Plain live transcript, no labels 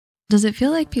Does it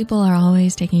feel like people are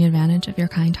always taking advantage of your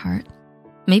kind heart?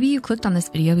 Maybe you clicked on this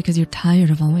video because you're tired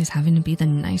of always having to be the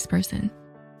nice person.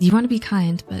 You want to be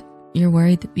kind, but you're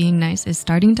worried that being nice is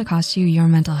starting to cost you your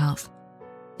mental health.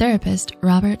 Therapist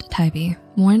Robert Tybee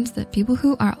warns that people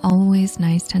who are always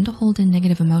nice tend to hold in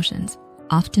negative emotions,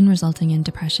 often resulting in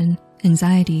depression,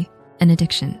 anxiety, and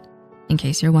addiction. In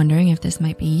case you're wondering if this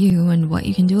might be you and what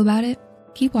you can do about it,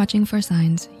 keep watching for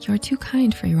signs you're too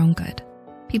kind for your own good.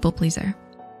 People pleaser.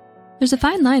 There's a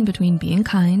fine line between being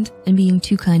kind and being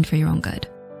too kind for your own good.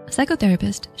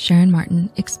 Psychotherapist Sharon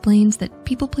Martin explains that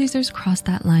people pleasers cross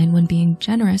that line when being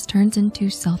generous turns into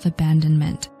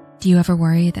self-abandonment. Do you ever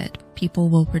worry that people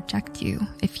will reject you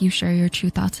if you share your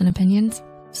true thoughts and opinions?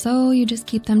 So you just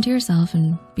keep them to yourself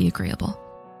and be agreeable.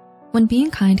 When being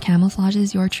kind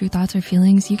camouflages your true thoughts or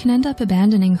feelings, you can end up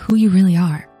abandoning who you really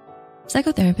are.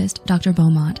 Psychotherapist Dr.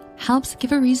 Beaumont helps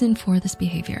give a reason for this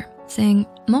behavior, saying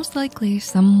most likely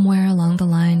somewhere along the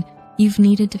line, you've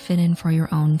needed to fit in for your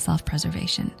own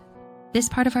self-preservation. This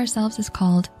part of ourselves is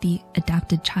called the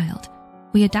adapted child.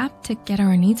 We adapt to get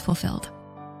our needs fulfilled,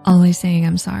 always saying,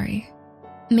 I'm sorry.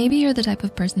 Maybe you're the type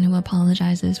of person who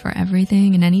apologizes for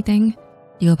everything and anything.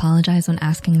 You apologize when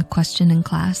asking a question in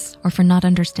class or for not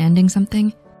understanding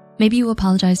something. Maybe you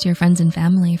apologize to your friends and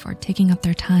family for taking up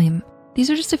their time. These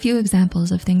are just a few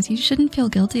examples of things you shouldn't feel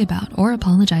guilty about or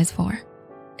apologize for.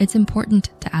 It's important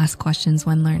to ask questions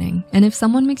when learning, and if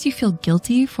someone makes you feel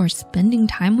guilty for spending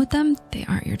time with them, they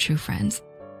aren't your true friends.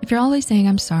 If you're always saying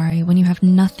I'm sorry when you have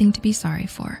nothing to be sorry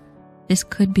for, this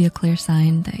could be a clear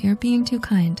sign that you're being too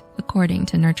kind, according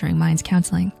to Nurturing Minds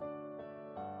counseling.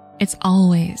 It's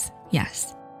always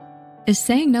yes. Is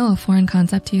saying no a foreign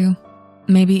concept to you?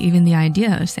 Maybe even the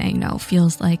idea of saying no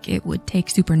feels like it would take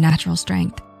supernatural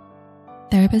strength.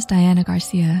 Therapist Dianag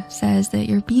Garcia says that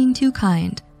you're being too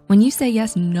kind when you say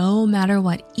yes no matter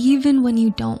what, even when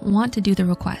you don't want to do the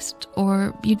request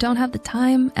or you don't have the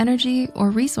time, energy, or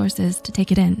resources to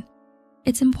take it in.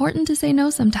 It's important to say no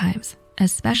sometimes,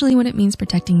 especially when it means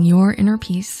protecting your inner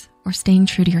peace or staying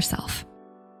true to yourself.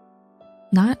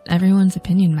 Not everyone's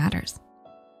opinion matters.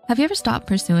 Have you ever stopped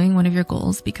pursuing one of your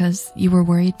goals because you were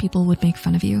worried people would make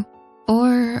fun of you?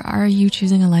 Or are you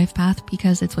choosing a life path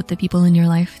because it's what the people in your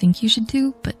life think you should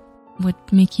do, but would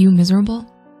make you miserable?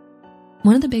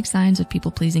 One of the big signs of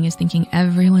people pleasing is thinking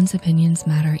everyone's opinions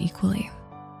matter equally.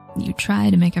 You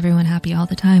try to make everyone happy all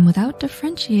the time without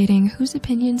differentiating whose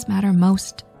opinions matter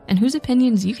most and whose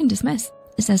opinions you can dismiss,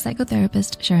 says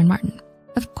psychotherapist Sharon Martin.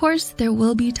 Of course, there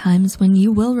will be times when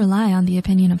you will rely on the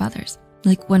opinion of others,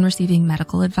 like when receiving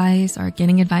medical advice or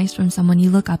getting advice from someone you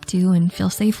look up to and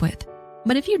feel safe with.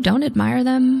 But if you don't admire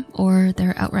them or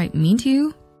they're outright mean to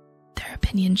you, their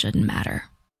opinion shouldn't matter,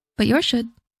 but yours should.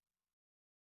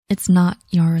 It's not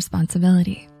your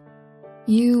responsibility.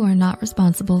 You are not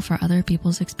responsible for other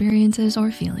people's experiences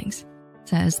or feelings,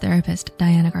 says therapist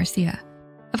Dianag Garcia.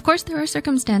 Of course, there are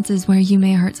circumstances where you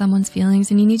may hurt someone's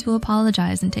feelings and you need to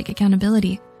apologize and take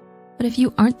accountability. But if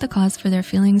you aren't the cause for their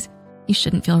feelings, you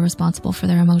shouldn't feel responsible for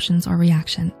their emotions or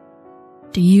reaction.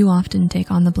 Do you often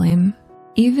take on the blame,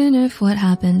 even if what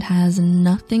happened has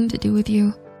nothing to do with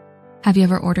you? Have you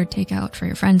ever ordered takeout for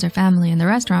your friends or family and the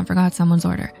restaurant forgot someone's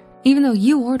order? Even though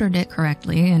you ordered it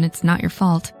correctly and it's not your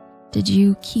fault, did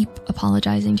you keep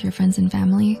apologizing to your friends and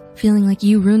family, feeling like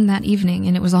you ruined that evening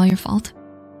and it was all your fault?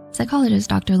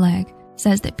 Psychologist Dr. Legg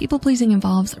says that people-pleasing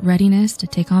involves readiness to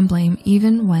take on blame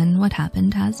even when what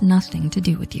happened has nothing to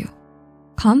do with you.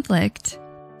 Conflict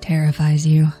terrifies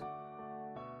you.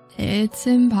 It's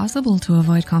impossible to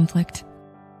avoid conflict.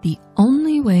 The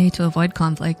only way to avoid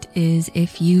conflict is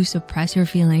if you suppress your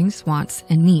feelings, wants,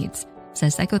 and needs,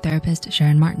 says psychotherapist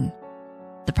Sharon Martin.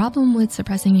 The problem with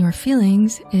suppressing your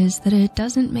feelings is that it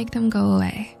doesn't make them go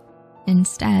away.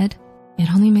 Instead, it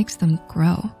only makes them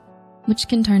grow, which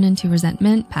can turn into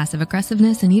resentment, passive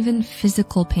aggressiveness, and even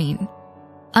physical pain.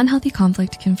 Unhealthy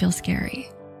conflict can feel scary,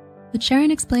 but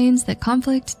Sharon explains that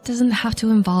conflict doesn't have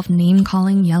to involve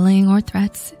name-calling, yelling, or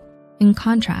threats. In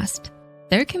contrast,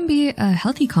 there can be a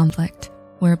healthy conflict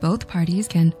where both parties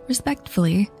can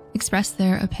respectfully express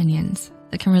their opinions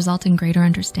that can result in greater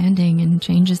understanding and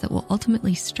changes that will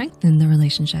ultimately strengthen the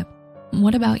relationship.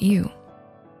 What about you?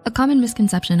 A common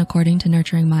misconception, according to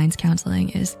Nurturing Minds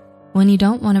counseling, is when you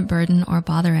don't want to burden or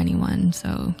bother anyone,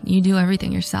 so you do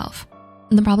everything yourself.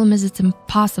 And the problem is it's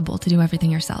impossible to do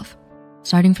everything yourself.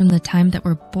 Starting from the time that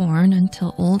we're born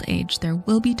until old age, there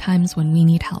will be times when we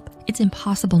need help. It's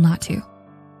impossible not to.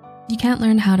 You can't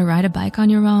learn how to ride a bike on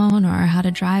your own or how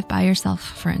to drive by yourself,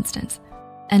 for instance.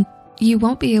 And you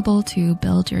won't be able to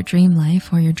build your dream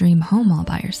life or your dream home all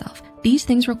by yourself. These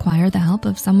things require the help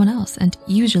of someone else and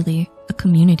usually a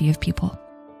community of people.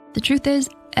 The truth is,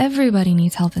 everybody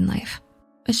needs help in life.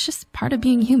 It's just part of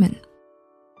being human.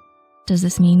 Does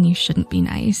this mean you shouldn't be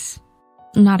nice?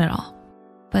 Not at all.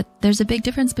 But there's a big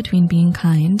difference between being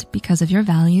kind because of your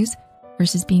values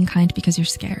versus being kind because you're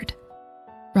scared.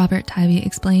 Robert Tybee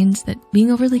explains that being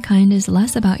overly kind is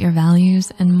less about your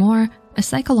values and more a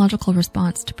psychological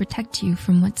response to protect you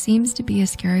from what seems to be a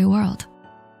scary world.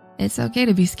 It's okay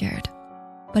to be scared,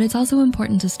 but it's also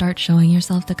important to start showing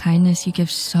yourself the kindness you give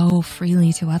so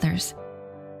freely to others.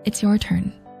 It's your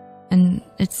turn, and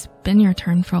it's been your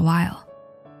turn for a while.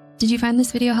 Did you find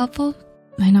this video helpful?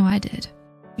 I know I did.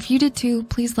 If you did too,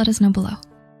 please let us know below.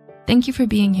 Thank you for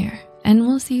being here, and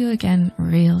we'll see you again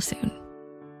real soon.